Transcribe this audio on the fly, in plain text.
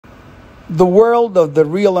The world of the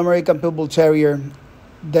real American Pit Bull Terrier,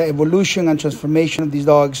 the evolution and transformation of these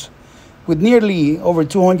dogs, with nearly over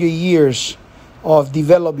 200 years of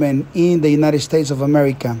development in the United States of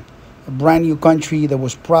America, a brand new country that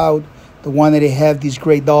was proud, the one that they have these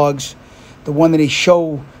great dogs, the one that they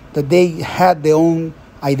show that they had their own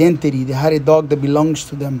identity, they had a dog that belongs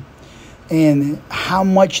to them, and how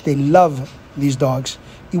much they love these dogs.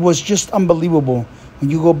 It was just unbelievable. When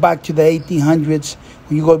you go back to the 1800s,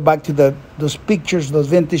 when you go back to those pictures, those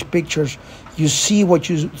vintage pictures, you see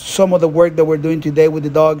some of the work that we're doing today with the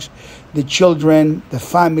dogs, the children, the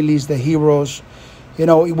families, the heroes. You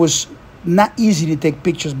know, it was not easy to take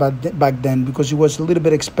pictures back then because it was a little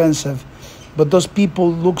bit expensive. But those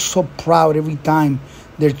people look so proud every time.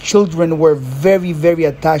 Their children were very, very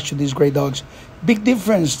attached to these great dogs. Big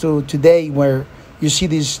difference to today, where you see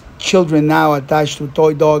these children now attached to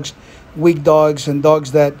toy dogs, weak dogs, and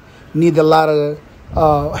dogs that need a lot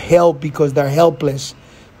of help because they're helpless.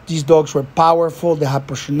 These dogs were powerful. They have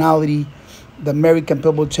personality. The American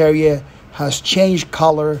Pit Bull Terrier has changed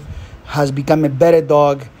color, has become a better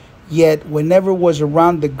dog. Yet, whenever it was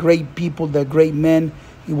around the great people, the great men,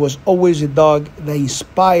 it was always a dog that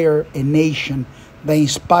inspired a nation, that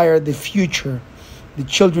inspired the future. The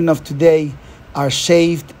children of today are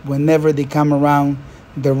saved whenever they come around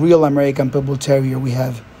the real American Pit Bull Terrier. We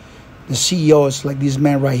have the CEOs like this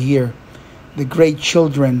man right here, the great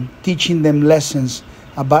children, teaching them lessons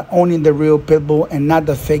about owning the real pit bull and not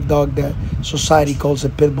the fake dog that society calls a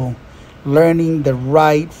pit bull. Learning the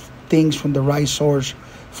right things from the right source,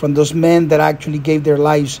 from those men that actually gave their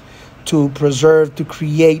lives to preserve, to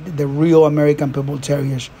create the real American Pit Bull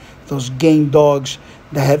Terriers, those game dogs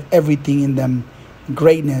that have everything in them,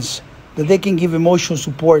 greatness, that they can give emotional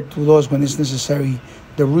support to those when it's necessary,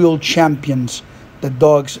 the real champions, the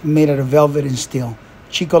dogs made out of velvet and steel.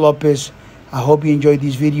 Chico Lopez, I hope you enjoyed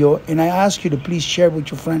this video, and I ask you to please share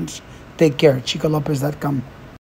with your friends. Take care. ChicoLopez.com.